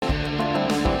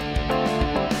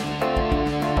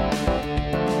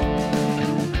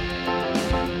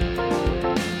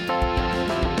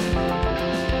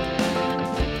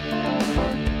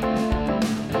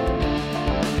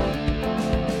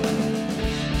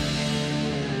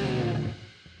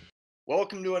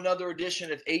Welcome to another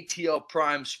edition of ATL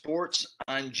Prime Sports.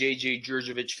 I'm JJ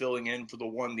Djurjevic filling in for the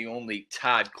one, the only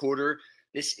Todd Quarter.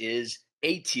 This is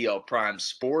ATL Prime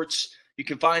Sports. You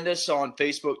can find us on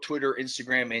Facebook, Twitter,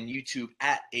 Instagram, and YouTube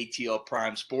at ATL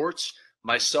Prime Sports.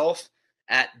 Myself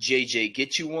at JJ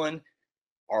Get You One.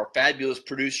 Our fabulous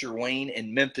producer Wayne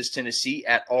in Memphis, Tennessee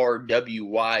at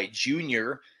RWY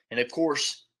Jr. And of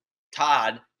course,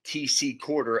 Todd TC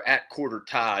Quarter at Quarter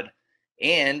Todd.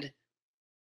 And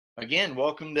again,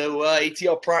 welcome to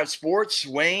ATL Prime Sports.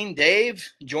 Wayne, Dave,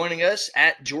 joining us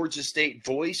at Georgia State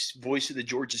voice of the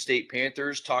Georgia State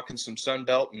Panthers, talking some Sun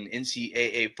Belt and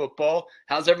NCAA football.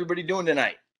 How's everybody doing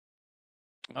tonight?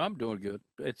 I'm doing good.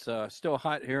 It's still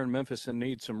hot here in Memphis and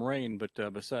needs some rain, but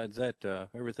besides that,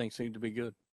 everything seemed to be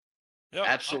good. Yeah,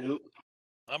 Absolutely.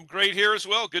 I'm great here as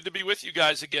well. Good to be with you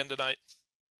guys again tonight.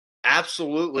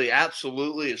 Absolutely.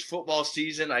 It's football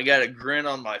season. I got a grin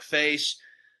on my face.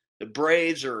 The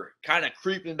Braves are kind of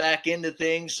creeping back into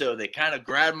things, so they kind of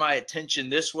grabbed my attention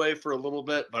this way for a little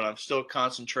bit, but I'm still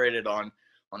concentrated on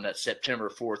that September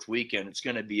 4th weekend. It's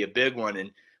going to be a big one, and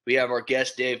we have our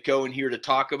guest Dave Cohen here to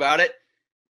talk about it.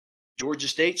 Georgia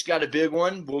State's got a big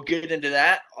one. We'll get into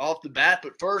that off the bat,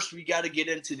 but first we got to get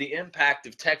into the impact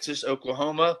of Texas,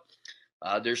 Oklahoma.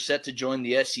 They're set to join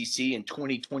the SEC in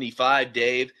 2025,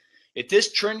 Dave. If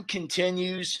this trend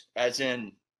continues, as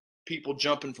in people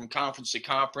jumping from conference to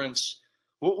conference,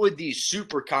 what would these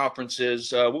super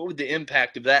conferences, what would the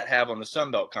impact of that have on the Sun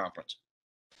Belt Conference?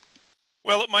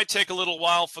 Well, it might take a little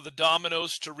while for the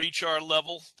dominoes to reach our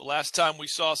level. The last time we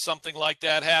saw something like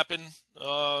that happen,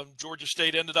 Georgia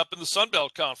State ended up in the Sun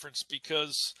Belt Conference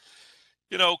because,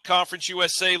 Conference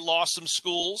USA lost some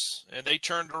schools, and they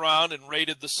turned around and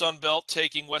raided the Sun Belt,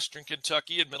 taking Western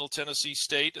Kentucky and Middle Tennessee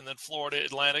State, and then Florida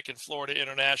Atlantic and Florida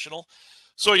International.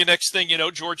 So next thing you know,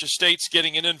 Georgia State's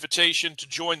getting an invitation to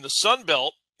join the Sun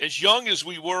Belt. As young as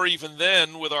we were even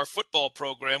then with our football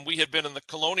program, we had been in the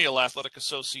Colonial Athletic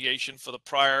Association for the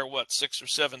prior, 6 or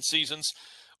 7 seasons,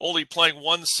 only playing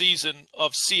one season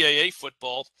of CAA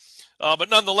football. But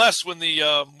nonetheless, when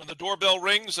the doorbell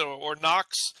rings or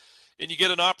knocks and you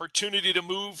get an opportunity to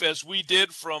move, as we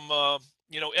did from,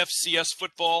 FCS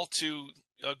football to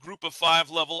a group of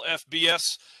 5 level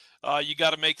FBS, you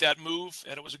got to make that move,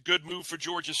 and it was a good move for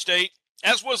Georgia State,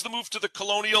 as was the move to the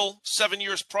Colonial 7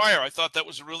 years prior. I thought that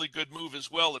was a really good move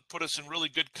as well. It put us in really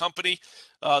good company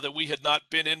that we had not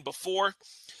been in before.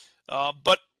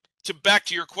 But back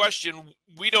to your question,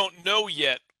 we don't know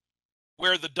yet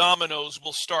where the dominoes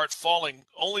will start falling.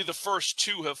 Only the first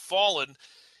 2 have fallen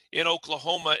in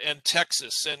Oklahoma and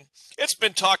Texas. And it's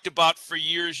been talked about for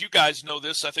years. You guys know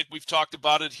this. I think we've talked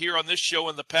about it here on this show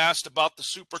in the past about the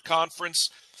Super Conference.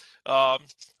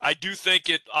 I do think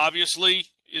it obviously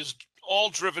is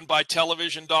all driven by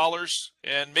television dollars,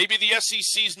 and maybe the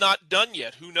SEC's not done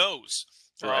yet. Who knows?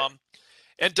 Right.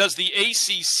 And does the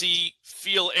ACC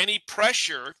feel any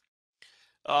pressure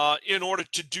in order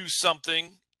to do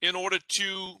something, in order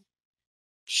to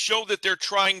show that they're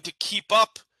trying to keep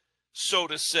up, so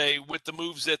to say, with the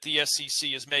moves that the SEC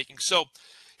is making? So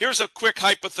here's a quick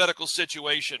hypothetical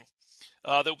situation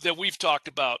that we've talked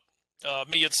about,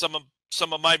 me and some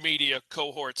of my media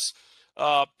cohorts.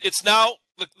 It's now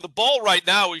the ball right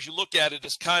now, as you look at it,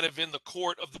 is kind of in the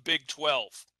court of the Big 12.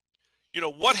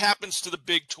 What happens to the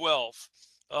Big 12?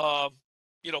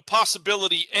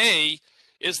 Possibility A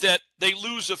is that they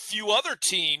lose a few other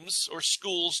teams or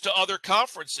schools to other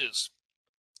conferences.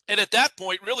 And at that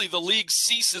point, really, the league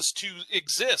ceases to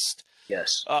exist.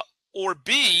 Yes. Or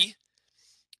B,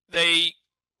 they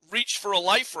reach for a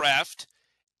life raft,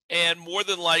 and more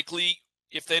than likely,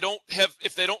 if they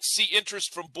don't see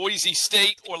interest from Boise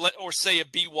State or say a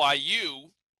BYU,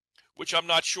 which I'm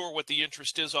not sure what the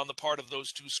interest is on the part of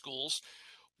those 2 schools,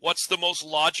 what's the most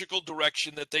logical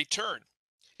direction that they turn?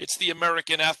 It's the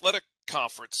American Athletic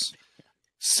Conference.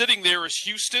 Sitting there is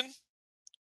Houston,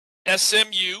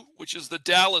 SMU, which is the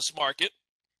Dallas market,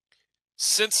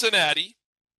 Cincinnati,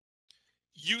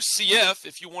 UCF,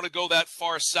 if you want to go that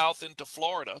far south into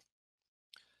Florida,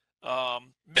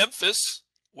 Memphis.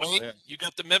 Wayne, you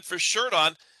got the Memphis shirt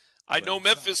on. I know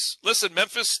Memphis. Listen,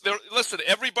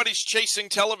 everybody's chasing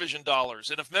television dollars.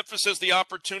 And if Memphis has the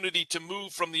opportunity to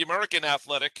move from the American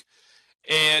Athletic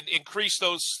and increase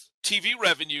those TV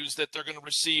revenues that they're going to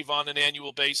receive on an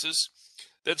annual basis,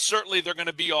 then certainly they're going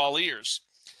to be all ears.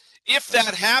 If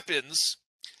that happens,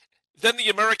 then the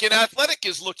American Athletic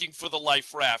is looking for the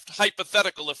life raft,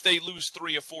 hypothetical, if they lose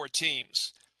 3 or 4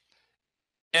 teams.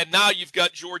 And now you've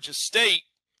got Georgia State.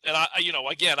 And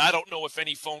I don't know if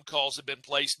any phone calls have been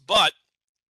placed, but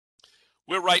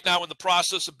we're right now in the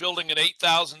process of building an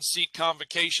 8,000 seat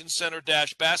convocation center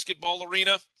 - basketball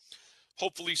arena.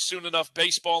 hopefully soon enough,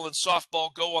 baseball and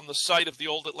softball go on the site of the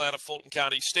old Atlanta Fulton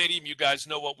County Stadium. You guys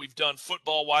know what we've done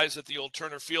football-wise at the old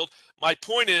Turner Field. My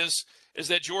point is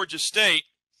that Georgia State,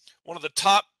 one of the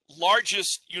top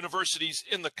largest universities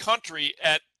in the country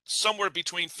at somewhere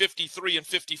between 53 and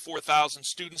 54,000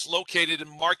 students, located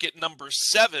in market number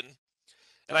 7.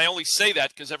 And I only say that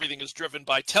because everything is driven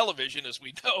by television, as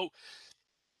we know.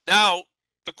 Now,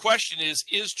 the question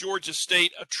is Georgia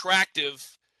State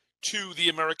attractive to the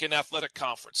American Athletic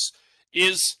Conference?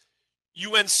 Is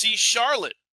UNC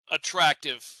Charlotte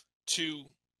attractive to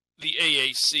the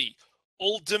AAC?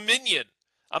 Old Dominion.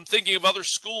 I'm thinking of other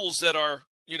schools that are,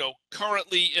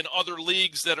 currently in other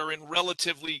leagues that are in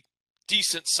relatively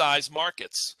decent sized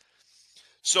markets.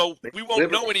 So we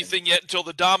won't know anything yet until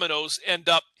the dominoes end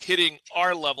up hitting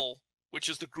our level, which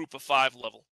is the group of 5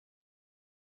 level.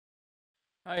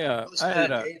 I had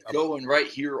Dave Cohen right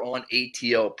here on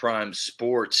ATL Prime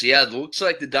Sports. Yeah, it looks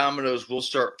like the dominoes will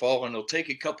start falling. It'll take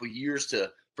a couple years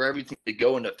for everything to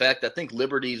go into effect. I think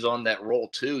Liberty's on that roll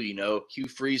too. Hugh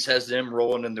Freeze has them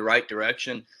rolling in the right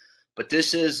direction. But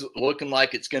this is looking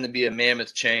like it's going to be a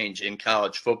mammoth change in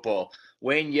college football.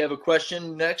 Wayne, you have a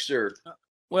question next, or?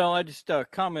 Well, I just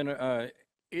comment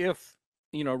if,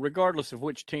 regardless of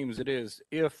which teams it is,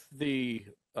 if the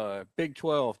Big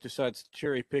 12 decides to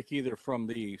cherry pick either from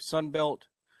the Sun Belt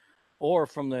or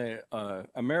from the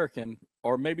American,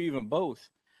 or maybe even both,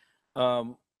 I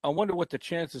wonder what the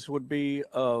chances would be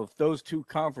of those two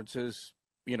conferences,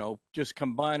 just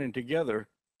combining together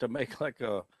to make like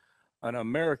an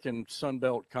American Sun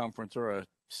Belt conference or a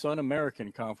Sun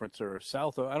American conference or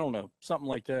South, I don't know, something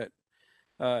like that.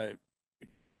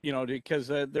 Because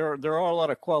there are a lot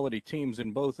of quality teams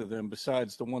in both of them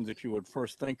besides the ones that you would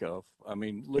first think of. I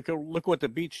mean, look what the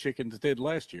Beach Chickens did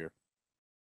last year.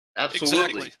 Absolutely.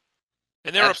 Exactly.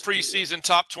 And they're a preseason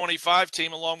top 25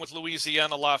 team along with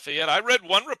Louisiana Lafayette. I read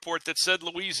one report that said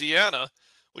Louisiana,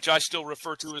 which I still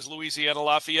refer to as Louisiana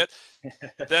Lafayette,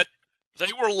 that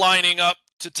they were lining up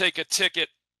to take a ticket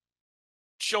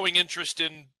showing interest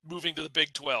in moving to the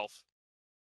Big 12.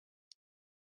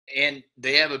 And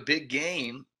they have a big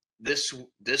game this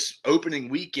opening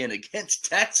weekend against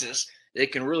Texas. They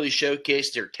can really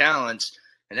showcase their talents.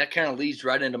 And that kind of leads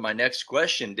right into my next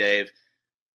question, Dave.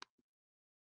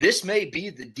 This may be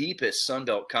the deepest Sun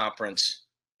Belt conference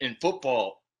in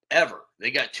football ever. They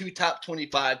got 2 top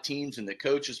 25 teams in the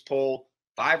coaches poll,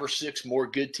 5 or 6 more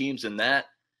good teams than that.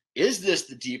 Is this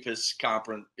the deepest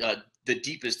conference, the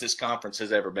deepest this conference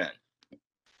has ever been?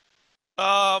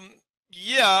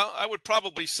 Yeah, I would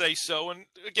probably say so. And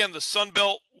again, the Sun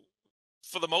Belt,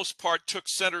 for the most part, took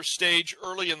center stage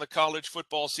early in the college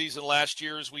football season last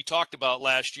year, as we talked about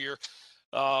last year,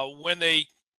 when they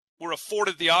were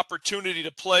afforded the opportunity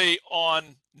to play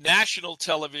on national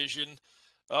television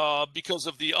because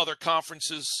of the other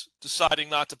conferences deciding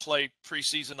not to play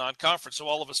preseason non-conference. So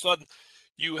all of a sudden,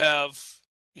 you have,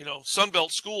 Sun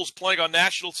Belt schools playing on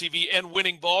national TV and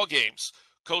winning ball games.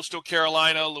 Coastal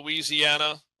Carolina,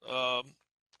 Louisiana. Well,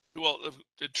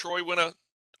 did Troy win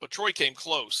Troy came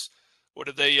close. Or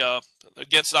did they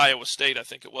against Iowa State? I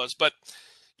think it was. But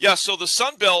yeah, so the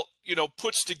Sun Belt,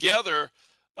 puts together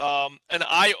an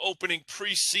eye-opening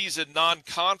preseason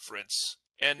non-conference.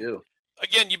 And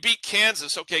again, you beat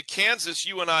Kansas. Okay, Kansas.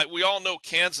 You and I, we all know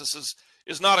Kansas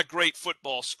is not a great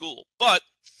football school. But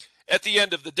at the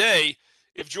end of the day,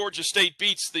 if Georgia State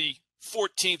beats the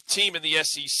 14th team in the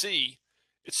SEC,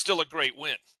 it's still a great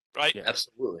win, right? Yeah,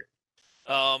 absolutely.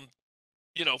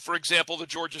 For example, the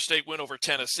Georgia State win over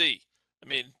Tennessee. I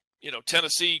mean,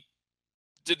 Tennessee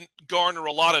didn't garner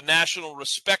a lot of national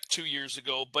respect 2 years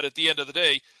ago, but at the end of the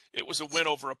day, it was a win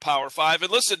over a Power 5.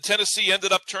 And listen, Tennessee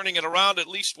ended up turning it around, at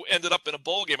least ended up in a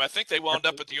bowl game. I think they wound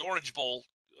up at the Orange Bowl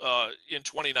in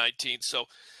 2019. So,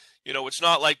 it's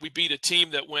not like we beat a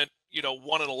team that went,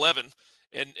 1-11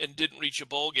 and didn't reach a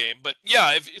bowl game. But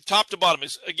yeah, if top to bottom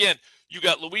is, again, you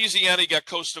got Louisiana, you got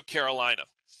Coastal Carolina.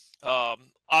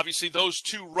 Obviously, those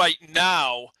two right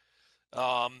now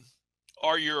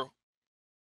are your,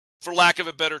 for lack of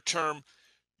a better term,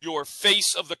 your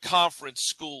face of the conference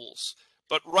schools.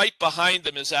 But right behind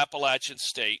them is Appalachian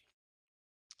State.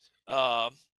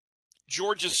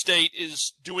 Georgia State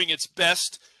is doing its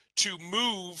best to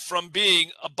move from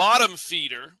being a bottom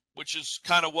feeder, which is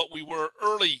kind of what we were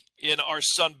early in our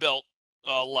Sun Belt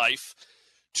life,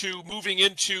 to moving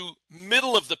into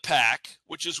middle of the pack,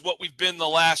 which is what we've been the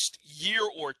last year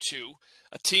or two,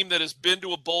 a team that has been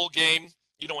to a bowl game,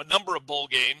 a number of bowl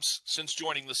games since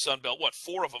joining the Sun Belt,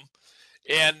 4 of them.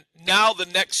 And now the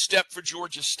next step for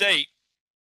Georgia State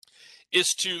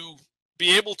is to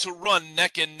be able to run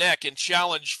neck and neck and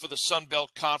challenge for the Sun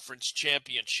Belt Conference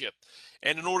Championship.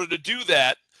 And in order to do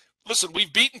that, listen,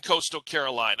 we've beaten Coastal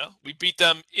Carolina. We beat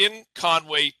them in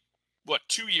Conway,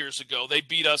 2 years ago. They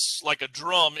beat us like a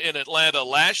drum in Atlanta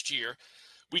last year.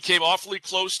 We came awfully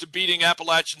close to beating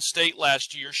Appalachian State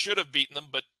last year. Should have beaten them,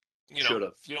 but if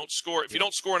you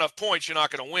don't score enough points, you're not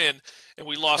going to win. And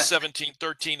we lost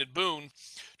 17-13 at Boone.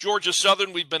 Georgia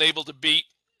Southern, we've been able to beat,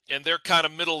 and they're kind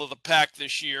of middle of the pack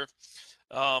this year.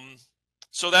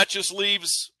 So that just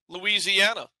leaves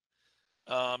Louisiana.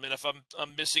 And if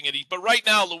I'm missing any, but right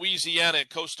now Louisiana and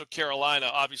Coastal Carolina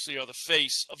obviously are the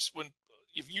face of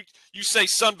if you say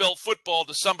Sun Belt football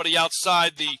to somebody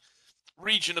outside the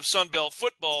region of Sun Belt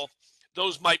football,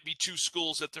 those might be two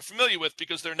schools that they're familiar with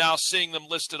because they're now seeing them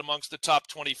listed amongst the top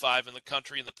 25 in the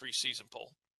country in the preseason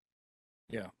poll.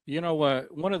 Yeah.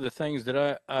 One of the things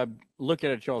that I look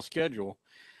at y'all's schedule,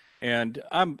 and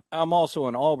I'm also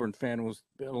an Auburn fan,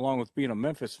 along with being a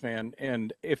Memphis fan.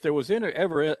 And if there was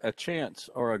ever a chance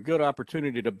or a good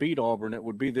opportunity to beat Auburn, it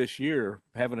would be this year,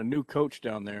 having a new coach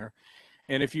down there.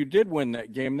 And if you did win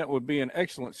that game, that would be an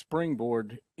excellent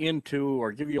springboard into,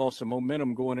 or give you all some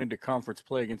momentum going into conference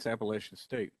play against Appalachian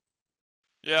State.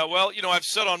 Yeah, well, I've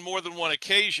said on more than one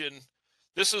occasion,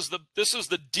 this is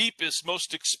the deepest,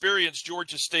 most experienced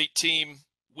Georgia State team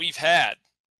we've had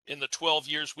in the 12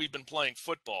 years we've been playing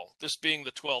football, this being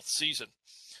the 12th season.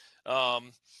 I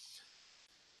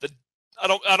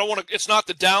don't want to, it's not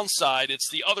the downside. It's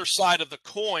the other side of the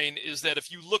coin is that if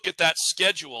you look at that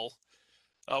schedule,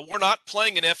 we're not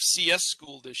playing an FCS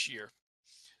school this year.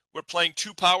 We're playing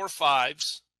 2 Power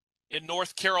Fives in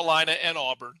North Carolina and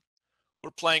Auburn.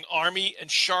 We're playing Army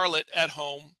and Charlotte at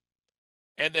home.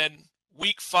 And then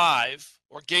week 5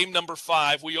 or game number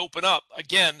 5, we open up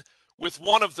again with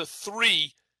one of the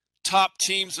 3 top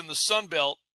teams in the Sun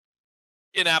Belt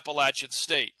in Appalachian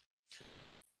State.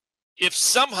 If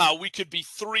somehow we could be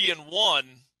 3-1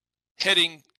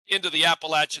 heading into the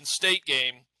Appalachian State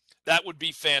game, that would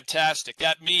be fantastic.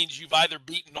 That means you've either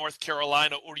beaten North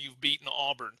Carolina or you've beaten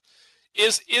Auburn.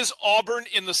 Is Auburn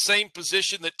in the same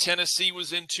position that Tennessee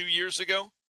was in 2 years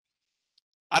ago?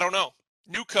 I don't know.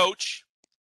 New coach,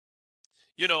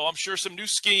 I'm sure some new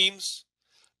schemes,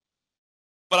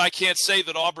 but I can't say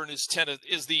that Auburn is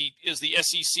the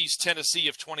SEC's Tennessee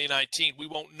of 2019. We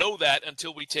won't know that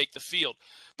until we take the field.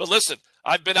 But listen,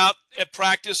 I've been out at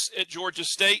practice at Georgia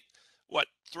State,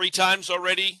 3 times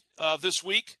already this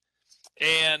week,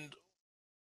 and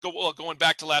going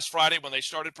back to last Friday when they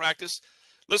started practice.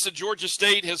 Listen, Georgia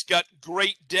State has got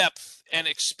great depth and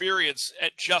experience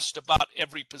at just about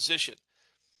every position.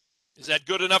 Is that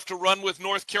good enough to run with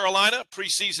North Carolina?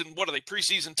 Preseason, what are they,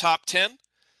 preseason top 10?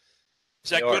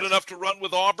 Is that good enough to run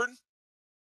with Auburn?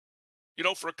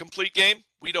 For a complete game?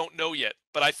 We don't know yet.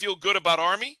 But I feel good about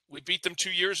Army. We beat them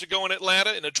 2 years ago in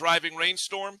Atlanta in a driving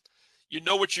rainstorm. You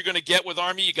know what you're going to get with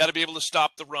Army. You got to be able to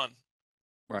stop the run.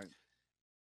 Right.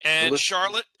 And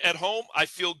Charlotte at home, I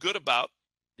feel good about.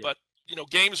 Yeah. But,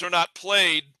 games are not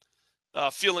played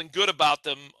feeling good about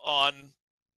them on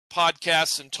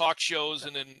podcasts and talk shows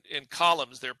and in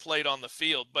columns. They're played on the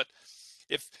field. But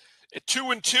if at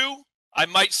 2-2, I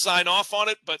might sign off on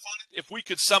it. But if we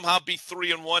could somehow be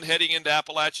 3-1 heading into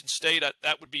Appalachian State,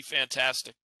 that would be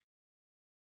fantastic.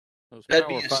 That'd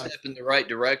be a step in the right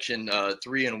direction.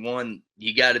 3-1,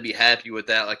 you got to be happy with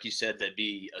that. Like you said, that'd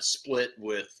be a split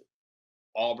with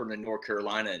Auburn and North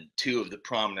Carolina and 2 of the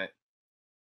prominent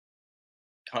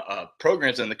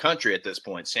programs in the country at this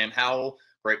point. Sam Howell,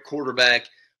 right quarterback,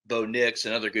 Bo Nix,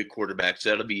 another good quarterback. So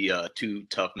that'll be 2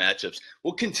 tough matchups.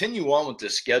 We'll continue on with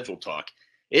this schedule talk.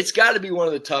 It's got to be one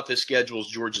of the toughest schedules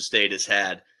Georgia State has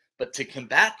had. But to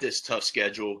combat this tough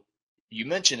schedule, you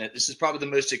mentioned it, this is probably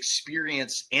the most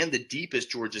experienced and the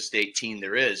deepest Georgia State team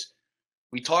there is.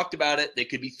 We talked about it. They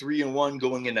could be 3-1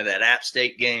 going into that App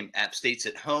State game. App State's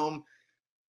at home.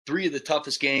 3 of the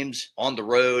toughest games on the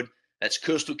road. That's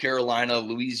Coastal Carolina,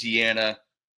 Louisiana,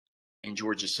 and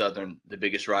Georgia Southern, the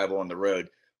biggest rival on the road.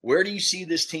 Where do you see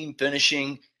this team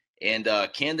finishing, and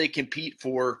can they compete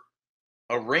for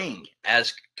a ring,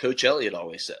 as Coach Elliott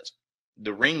always says?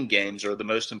 The ring games are the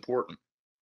most important.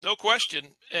 No question.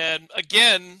 And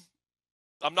again,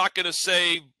 I'm not going to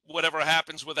say whatever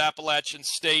happens with Appalachian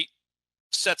State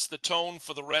sets the tone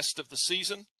for the rest of the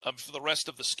season, for the rest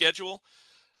of the schedule.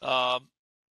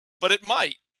 But it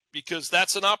might, because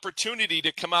that's an opportunity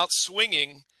to come out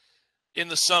swinging in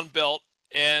the Sun Belt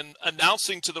and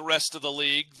announcing to the rest of the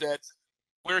league that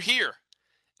we're here.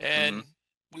 And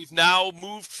we've now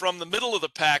moved from the middle of the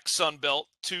pack Sun Belt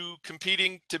to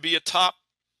competing to be a top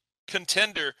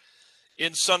contender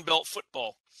in Sun Belt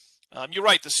football. You're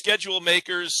right. The schedule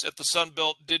makers at the Sun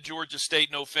Belt did Georgia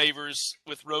State no favors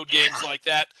with road games like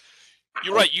that.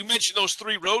 You're right. You mentioned those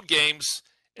 3 road games,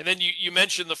 and then you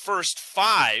mentioned the first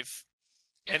 5,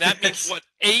 and that means what?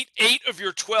 Eight of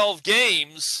your 12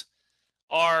 games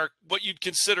are what you'd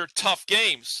consider tough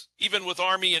games, even with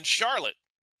Army and Charlotte.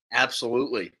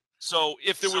 Absolutely. So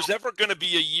if there was ever going to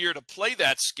be a year to play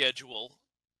that schedule,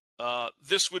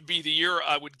 this would be the year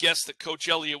I would guess that Coach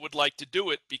Elliott would like to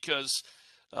do it, because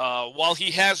while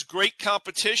he has great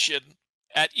competition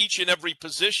at each and every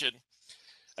position,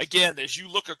 again, as you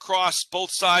look across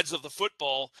both sides of the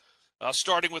football,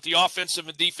 starting with the offensive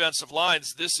and defensive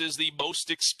lines, this is the most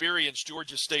experienced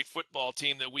Georgia State football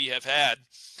team that we have had.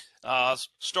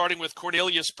 Starting with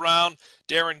Cornelius Brown,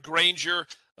 Darren Granger,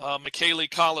 Michele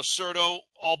Colasurdo,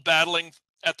 all battling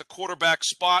at the quarterback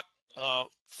spot.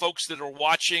 Folks that are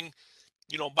watching,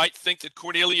 might think that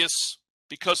Cornelius,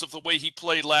 because of the way he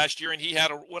played last year, and he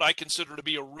had what I consider to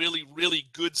be a really, really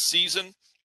good season,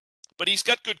 but he's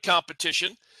got good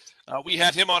competition. We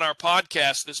had him on our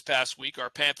podcast this past week, our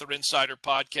Panther Insider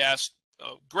podcast.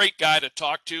 Great guy to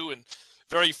talk to and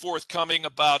very forthcoming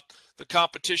about the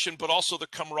competition, but also the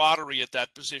camaraderie at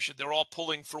that position. They're all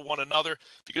pulling for one another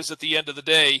because at the end of the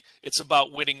day, it's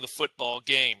about winning the football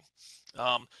game.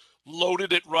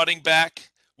 Loaded at running back.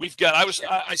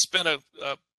 I spent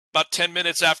about 10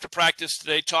 minutes after practice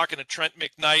today talking to Trent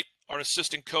McKnight, our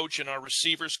assistant coach and our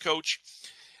receivers coach.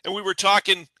 And we were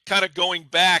talking kind of going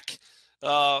back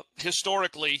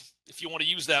historically, if you want to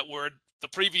use that word, the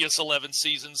previous 11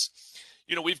 seasons.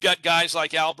 We've got guys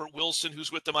like Albert Wilson,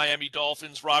 who's with the Miami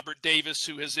Dolphins, Robert Davis,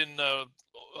 who is in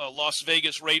Las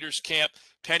Vegas Raiders camp,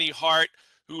 Penny Hart,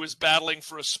 who is battling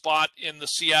for a spot in the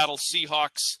Seattle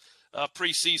Seahawks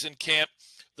preseason camp.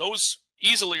 Those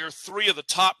easily are 3 of the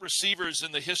top receivers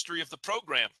in the history of the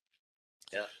program.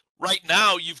 Yeah. Right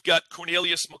now, you've got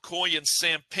Cornelius McCoy and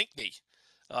Sam Pinckney,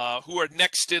 who are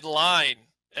next in line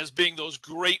as being those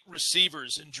great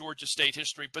receivers in Georgia State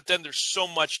history. But then there's so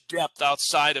much depth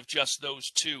outside of just those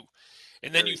 2.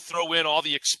 And then you throw in all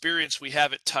the experience we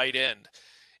have at tight end.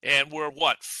 And we're,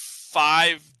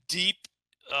 5 deep,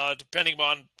 depending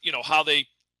on, how they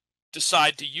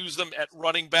decide to use them at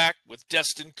running back with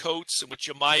Destin Coates and with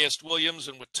Jamias Williams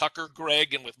and with Tucker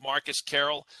Gregg and with Marcus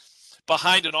Carroll,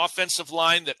 behind an offensive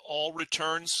line that all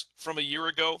returns from a year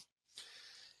ago.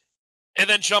 And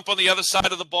then jump on the other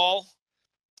side of the ball.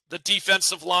 The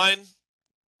defensive line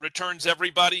returns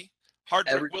everybody.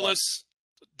 Hardrick Willis,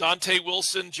 Dante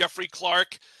Wilson, Jeffrey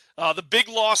Clark. The big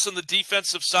loss on the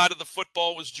defensive side of the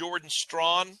football was Jordan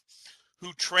Strawn,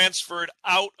 who transferred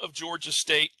out of Georgia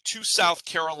State to South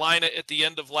Carolina at the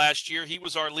end of last year. He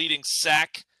was our leading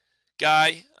sack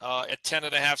guy at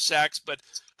 10.5 sacks, but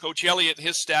Coach Elliott and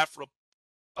his staff,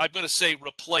 I'm going to say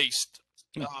replaced.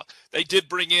 They did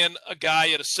bring in a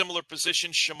guy at a similar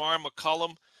position, Shamar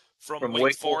McCullum, from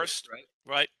Wake Forest,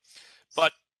 right?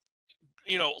 But,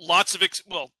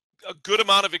 a good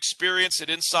amount of experience at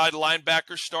inside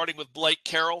linebacker, starting with Blake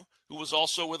Carroll, who was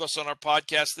also with us on our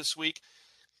podcast this week.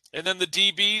 And then the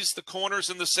DBs, the corners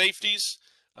and the safeties,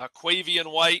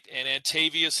 Quavian White and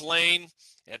Antavius Lane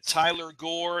and Tyler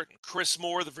Gore and Chris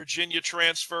Moore, the Virginia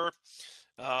transfer.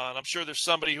 And I'm sure there's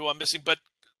somebody who I'm missing. But,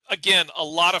 again, a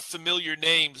lot of familiar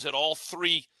names at all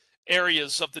 3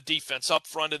 areas of the defense, up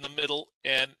front, in the middle,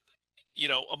 and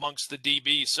amongst the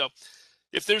DB. So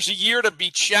if there's a year to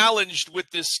be challenged with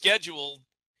this schedule,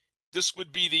 this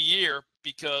would be the year,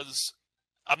 because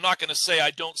I'm not going to say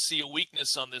I don't see a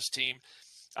weakness on this team.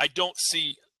 I'm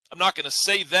not going to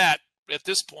say that at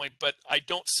this point, but I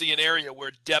don't see an area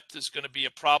where depth is going to be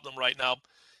a problem right now,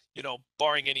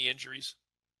 barring any injuries.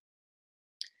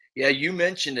 Yeah, you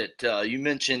mentioned it. You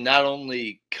mentioned not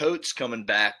only Coates coming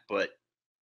back, but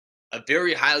a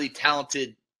very highly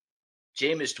talented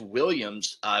Jameis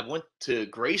Williams. Went to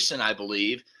Grayson, I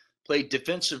believe, played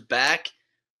defensive back,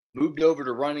 moved over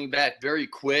to running back very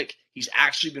quick. He's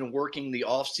actually been working the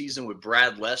offseason with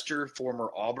Brad Lester, former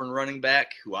Auburn running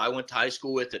back, who I went to high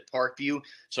school with at Parkview.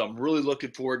 So I'm really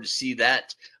looking forward to see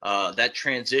that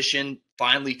transition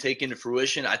finally take into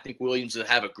fruition. I think Williams will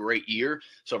have a great year.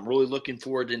 So I'm really looking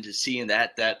forward to seeing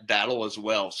that battle as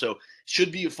well. So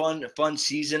should be a fun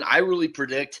season. I really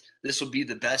predict this will be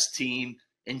the best team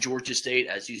in Georgia State,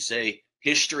 as you say,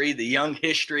 history, the young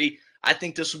history. I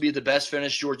think this will be the best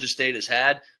finish Georgia State has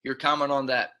had. Your comment on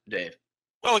that, Dave?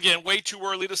 Well, again, way too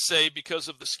early to say because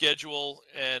of the schedule,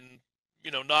 and,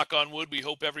 knock on wood, we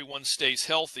hope everyone stays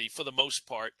healthy for the most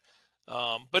part.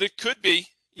 But it could be,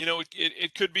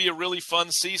 it could be a really fun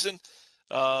season.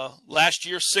 Last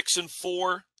year,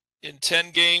 6-4 in 10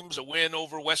 games, a win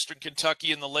over Western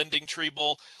Kentucky in the Lending Tree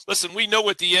Bowl. Listen, we know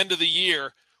at the end of the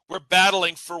year, we're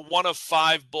battling for one of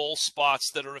 5 bowl spots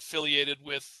that are affiliated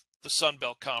with the Sun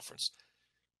Belt Conference.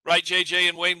 Right, JJ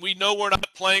and Wayne? We know we're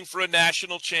not playing for a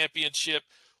national championship.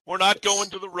 We're not going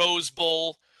to the Rose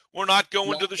Bowl. We're not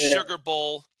going to the Sugar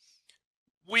Bowl.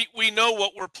 We know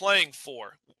what we're playing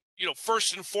for. You know,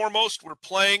 first and foremost, we're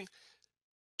playing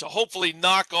to hopefully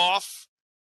knock off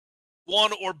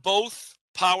one or both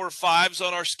Power Fives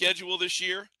on our schedule this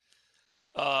year.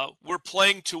 We're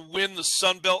playing to win the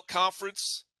Sun Belt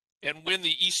Conference and win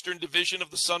the Eastern Division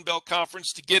of the Sun Belt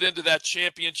Conference to get into that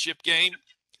championship game.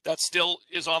 That still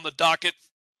is on the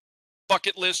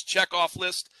bucket list, check-off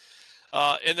list.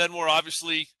 And then we're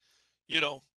obviously,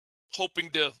 hoping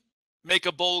to make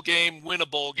a bowl game, win a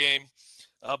bowl game.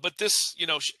 But this,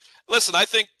 listen, I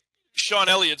think Sean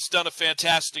Elliott's done a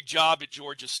fantastic job at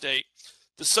Georgia State.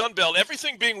 The Sun Belt,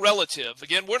 everything being relative.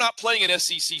 Again, we're not playing an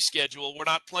SEC schedule. We're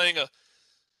not playing an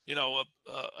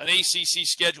ACC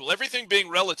schedule. Everything being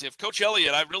relative. Coach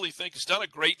Elliott, I really think, has done a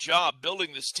great job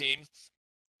building this team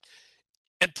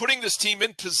and putting this team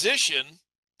in position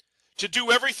to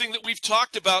do everything that we've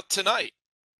talked about tonight.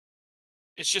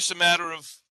 It's just a matter of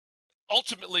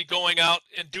ultimately going out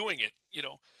and doing it,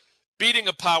 beating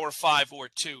a Power 5 or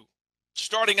 2,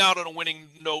 starting out on a winning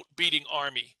note, beating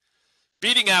Army,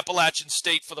 beating Appalachian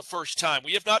State for the first time.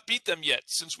 We have not beat them yet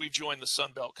since we've joined the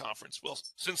Sun Belt Conference. Well,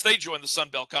 since they joined the Sun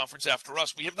Belt Conference after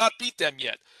us, we have not beat them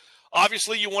yet.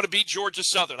 Obviously, you want to beat Georgia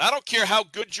Southern. I don't care how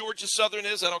good Georgia Southern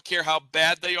is. I don't care how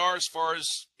bad they are as far as,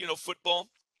 football.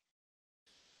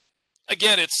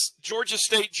 Again, it's Georgia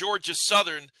State, Georgia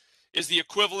Southern is the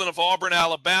equivalent of Auburn,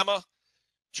 Alabama,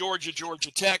 Georgia,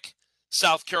 Georgia Tech,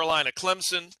 South Carolina,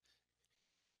 Clemson.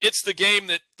 It's the game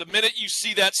that the minute you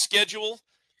see that schedule,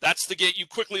 that's the game. You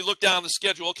quickly look down the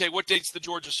schedule. Okay, what date's the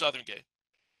Georgia Southern game?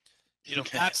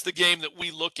 That's the game that we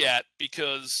look at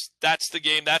because that's the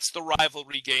game. That's the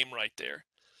rivalry game right there.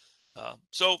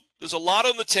 So there's a lot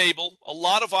on the table, a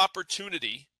lot of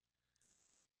opportunity,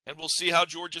 and we'll see how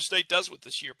Georgia State does with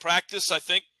this year. Practice, I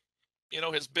think,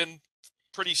 has been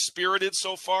pretty spirited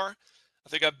so far. I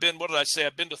think I've been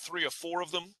to 3 or 4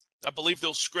 of them. I believe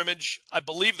they'll scrimmage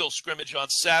on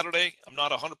Saturday. I'm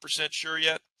not 100% sure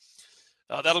yet.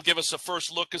 That'll give us a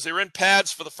first look because they're in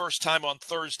pads for the first time on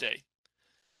Thursday.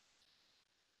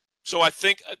 So I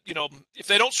think, if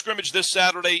they don't scrimmage this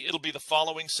Saturday, it'll be the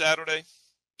following Saturday.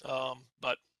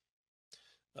 But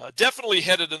definitely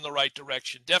headed in the right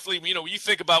direction. Definitely, you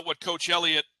think about what Coach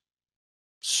Elliott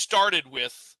started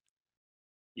with.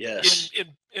 Yes.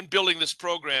 In building this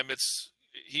program,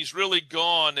 he's really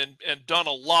gone and done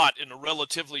a lot in a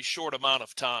relatively short amount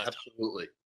of time.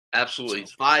 Absolutely.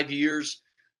 5 years,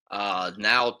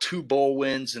 now 2 bowl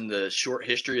wins in the short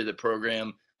history of the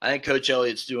program. I think Coach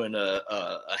Elliott's doing a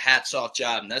hats off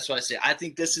job, and that's why I say I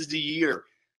think this is the year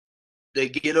they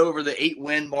get over the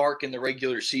 8-win mark in the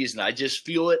regular season. I just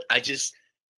feel it.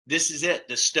 This is it.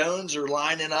 The stones are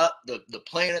lining up. The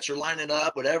planets are lining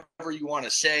up, whatever you want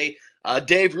to say.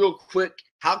 Dave, real quick,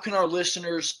 how can our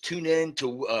listeners tune in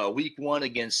to week 1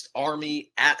 against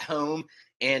Army at home?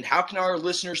 And how can our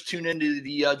listeners tune into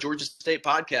the Georgia State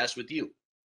podcast with you?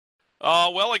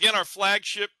 Well, again, our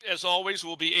flagship, as always,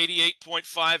 will be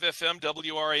 88.5 FM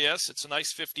WRAS. It's a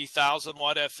nice 50,000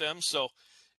 watt FM. So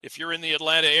if you're in the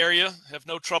Atlanta area, have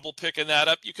no trouble picking that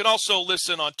up. You can also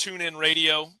listen on TuneIn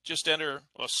Radio. Just enter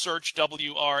or search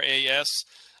WRAS.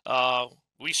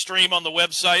 We stream on the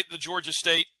website, the Georgia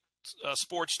State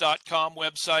sports.com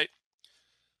website.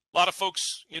 A lot of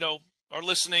folks, are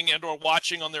listening and or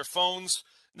watching on their phones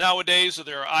nowadays or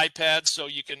their iPads, so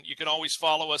you can always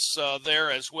follow us there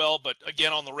as well. But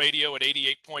again, on the radio at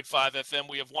 88.5 FM,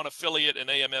 we have one affiliate in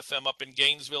AM FM up in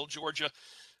Gainesville, Georgia,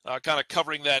 kind of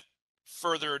covering that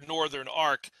further northern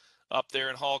arc up there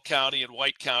in Hall County and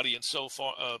White County and so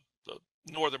far, the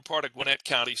northern part of Gwinnett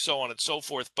County, so on and so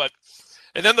forth.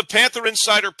 And then the Panther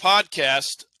Insider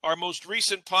podcast, our most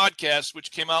recent podcast,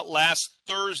 which came out last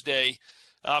Thursday,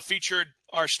 featured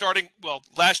our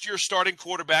last year's starting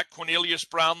quarterback, Cornelius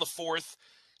Brown IV,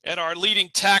 and our leading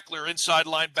tackler, inside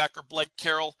linebacker, Blake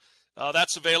Carroll.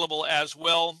 That's available as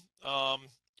well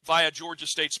via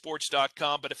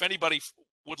GeorgiaStateSports.com. But if anybody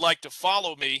would like to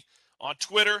follow me on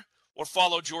Twitter or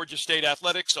follow Georgia State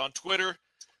Athletics on Twitter,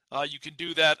 you can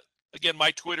do that. Again,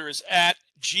 my Twitter is at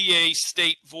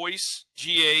GAStateVoice,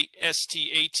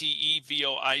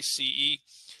 GASTATEVOICE.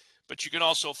 But you can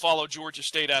also follow Georgia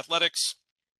State Athletics.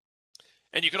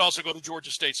 And you can also go to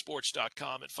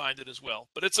GeorgiaStateSports.com and find it as well.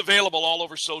 But it's available all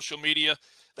over social media.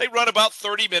 They run about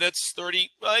 30 minutes,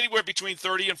 anywhere between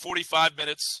 30 and 45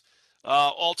 minutes.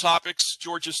 All topics,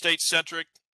 Georgia State-centric.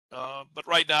 But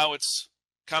right now it's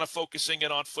kind of focusing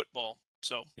in on football.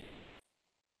 So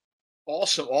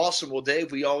Awesome, awesome. Well,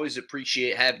 Dave, we always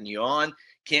appreciate having you on.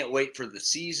 Can't wait for the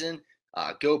season.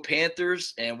 Go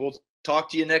Panthers, and we'll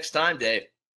talk to you next time, Dave.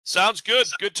 Sounds good.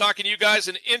 Good talking to you guys.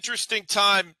 An interesting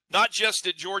time, not just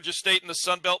at Georgia State in the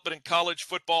Sun Belt, but in college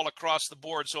football across the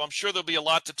board. So I'm sure there'll be a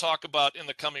lot to talk about in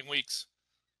the coming weeks.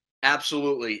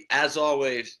 Absolutely. As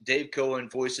always, Dave Cohen,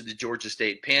 voice of the Georgia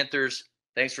State Panthers.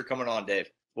 Thanks for coming on, Dave.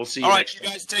 We'll see you next time. You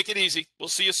guys take it easy. We'll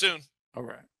see you soon. All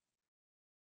right.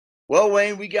 Well,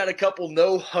 Wayne, we got a couple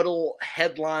no-huddle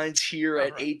headlines here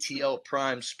at ATL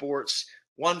Prime Sports.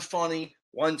 One funny,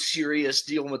 one serious,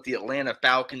 dealing with the Atlanta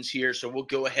Falcons here. So we'll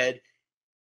go ahead,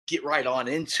 get right on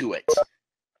into it.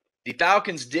 The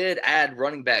Falcons did add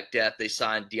running back depth. They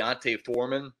signed Deontay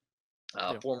Foreman,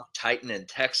 former Titan and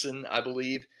Texan, I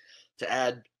believe, to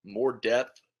add more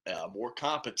depth, more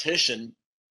competition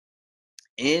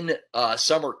in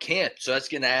summer camp. So that's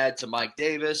going to add to Mike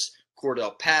Davis,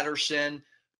 Cordell Patterson,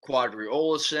 Quadri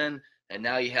Olison, and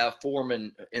now you have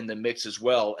Foreman in the mix as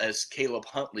well as Caleb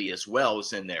Huntley as well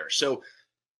is in there. So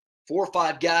 4 or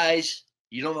 5 guys,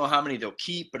 you don't know how many they'll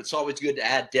keep, but it's always good to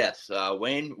add depth.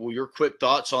 Wayne, your quick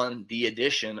thoughts on the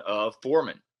addition of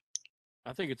Foreman?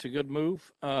 I think it's a good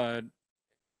move. I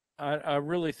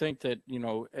really think that,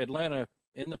 Atlanta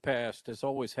in the past has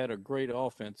always had a great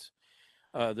offense.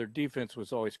 Their defense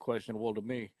was always questionable to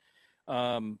me.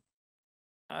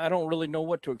 I don't really know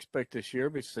what to expect this year,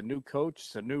 but it's a new coach,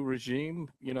 it's a new regime,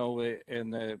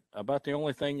 and about the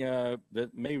only thing that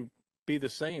may be the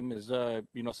same is,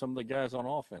 some of the guys on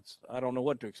offense. I don't know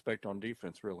what to expect on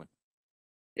defense, really.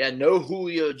 Yeah, no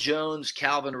Julio Jones,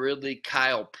 Calvin Ridley,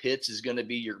 Kyle Pitts is going to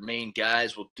be your main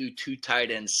guys. We'll do 2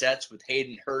 tight end sets with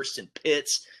Hayden Hurst and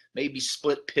Pitts. Maybe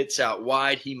split Pitts out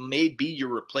wide. He may be your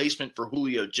replacement for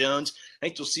Julio Jones. I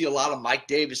think you'll see a lot of Mike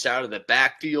Davis out of the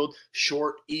backfield.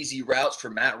 Short, easy routes for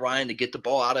Matt Ryan to get the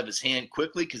ball out of his hand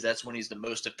quickly because that's when he's the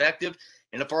most effective.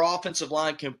 And if our offensive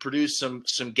line can produce some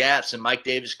gaps and Mike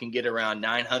Davis can get around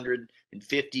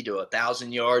 950 to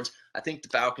 1,000 yards, I think the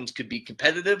Falcons could be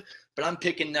competitive. But I'm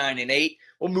picking 9-8.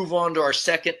 We'll move on to our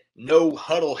second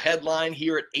no-huddle headline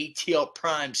here at ATL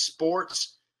Prime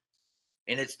Sports.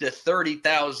 And it's the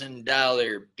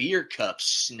 $30,000 beer cup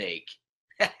snake.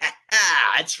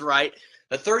 That's right.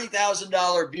 A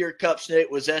 $30,000 beer cup snake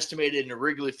was estimated in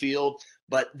Wrigley Field,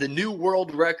 but the new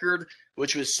world record,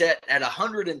 which was set at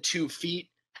 102 feet,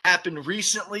 happened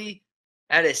recently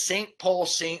at a St. Paul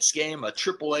Saints game, a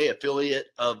AAA affiliate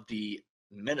of the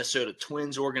Minnesota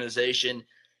Twins organization.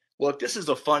 Look, this is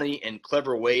a funny and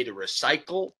clever way to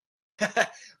recycle,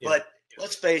 but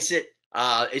let's face it,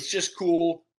 it's just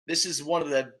cool. This is one of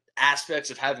the aspects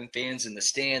of having fans in the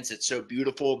stands that's so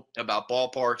beautiful about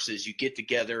ballparks is you get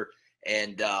together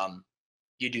and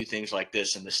you do things like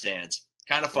this in the stands.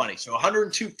 Kind of funny. So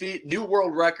 102 feet, new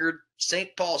world record,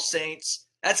 St. Paul Saints.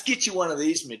 Let's get you one of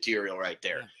these material right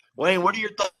there. Wayne, what are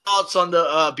your thoughts on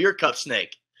the beer cup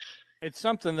snake? It's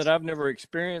something that I've never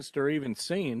experienced or even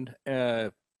seen.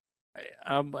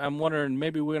 I'm wondering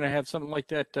maybe we're going to have something like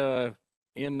that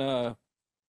in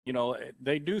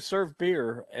they do serve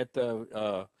beer at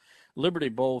the Liberty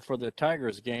Bowl for the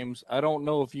Tigers games. I don't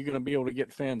know if you're going to be able to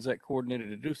get fans that coordinated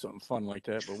to do something fun like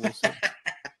that, but we'll see.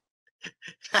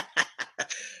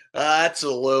 That's a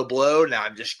low blow. No,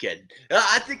 I'm just kidding.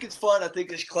 I think it's fun. I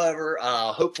think it's clever.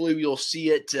 Hopefully you'll see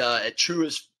it at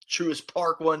Truist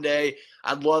Park one day.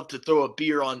 I'd love to throw a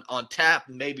beer on tap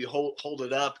and maybe hold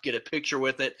it up, get a picture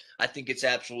with it. I think it's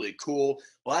absolutely cool.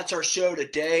 Well, that's our show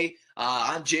today.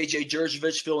 I'm JJ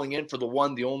Jurjevich filling in for the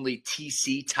one, the only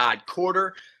TC Todd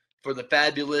Quarter. For the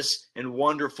fabulous and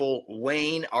wonderful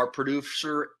Wayne, our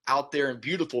producer out there in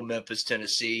beautiful Memphis,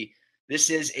 Tennessee. This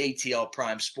is ATL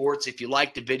Prime Sports. If you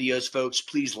like the videos, folks,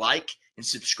 please like and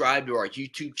subscribe to our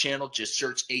YouTube channel. Just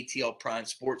search ATL Prime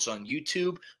Sports on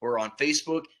YouTube or on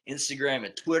Facebook, Instagram,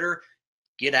 and Twitter.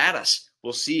 Get at us.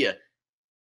 We'll see you.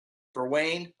 For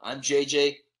Wayne, I'm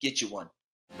JJ. Get you one.